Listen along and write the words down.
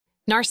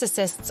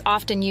Narcissists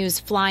often use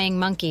flying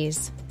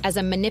monkeys as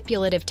a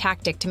manipulative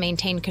tactic to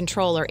maintain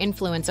control or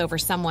influence over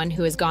someone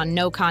who has gone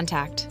no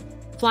contact.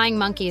 Flying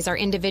monkeys are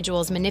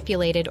individuals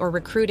manipulated or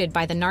recruited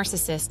by the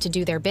narcissist to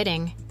do their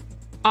bidding,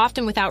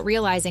 often without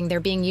realizing they're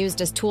being used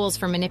as tools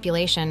for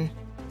manipulation.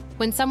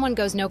 When someone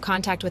goes no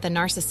contact with a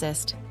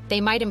narcissist, they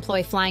might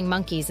employ flying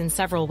monkeys in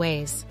several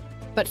ways.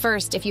 But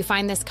first, if you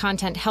find this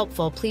content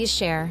helpful, please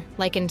share,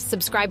 like, and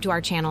subscribe to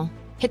our channel.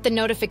 Hit the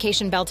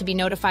notification bell to be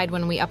notified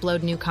when we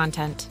upload new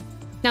content.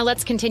 Now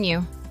let's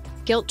continue.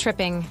 Guilt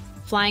tripping.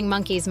 Flying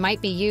monkeys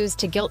might be used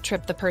to guilt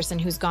trip the person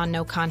who's gone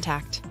no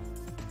contact.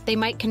 They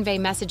might convey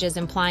messages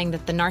implying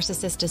that the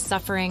narcissist is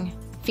suffering,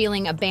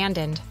 feeling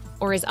abandoned,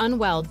 or is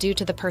unwell due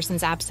to the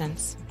person's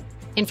absence.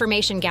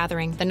 Information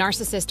gathering. The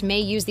narcissist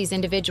may use these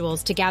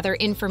individuals to gather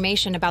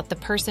information about the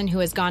person who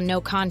has gone no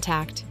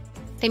contact.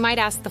 They might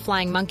ask the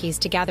flying monkeys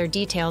to gather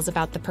details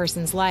about the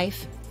person's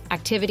life,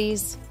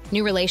 activities,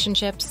 new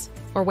relationships,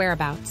 or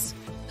whereabouts.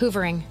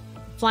 Hoovering.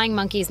 Flying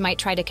monkeys might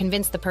try to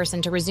convince the person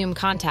to resume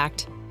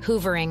contact.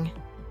 Hoovering.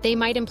 They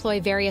might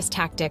employ various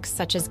tactics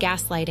such as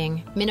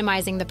gaslighting,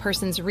 minimizing the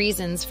person's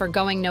reasons for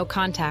going no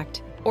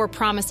contact, or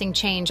promising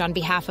change on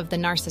behalf of the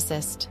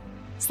narcissist.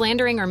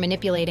 Slandering or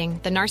manipulating.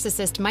 The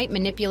narcissist might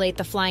manipulate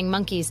the flying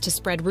monkeys to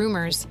spread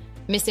rumors,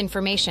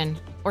 misinformation,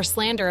 or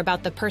slander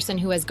about the person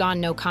who has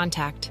gone no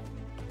contact.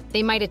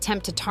 They might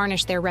attempt to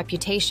tarnish their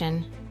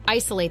reputation,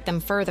 isolate them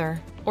further,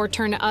 or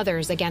turn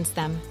others against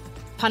them.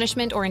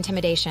 Punishment or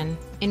intimidation.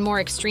 In more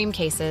extreme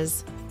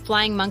cases,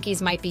 flying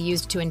monkeys might be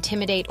used to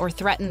intimidate or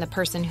threaten the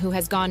person who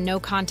has gone no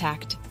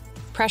contact,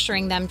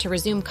 pressuring them to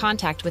resume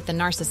contact with the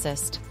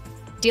narcissist.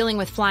 Dealing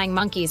with flying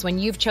monkeys when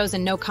you've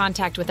chosen no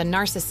contact with a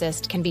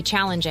narcissist can be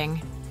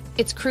challenging.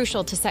 It's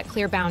crucial to set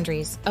clear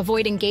boundaries,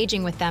 avoid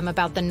engaging with them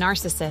about the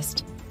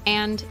narcissist,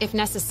 and, if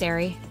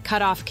necessary,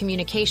 cut off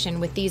communication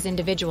with these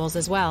individuals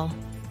as well.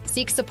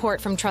 Seek support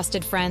from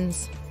trusted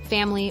friends,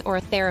 family, or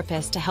a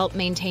therapist to help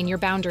maintain your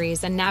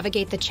boundaries and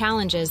navigate the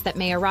challenges that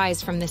may arise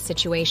from this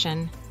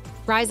situation.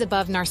 Rise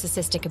above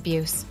narcissistic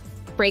abuse.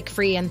 Break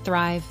free and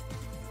thrive.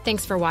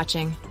 Thanks for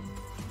watching.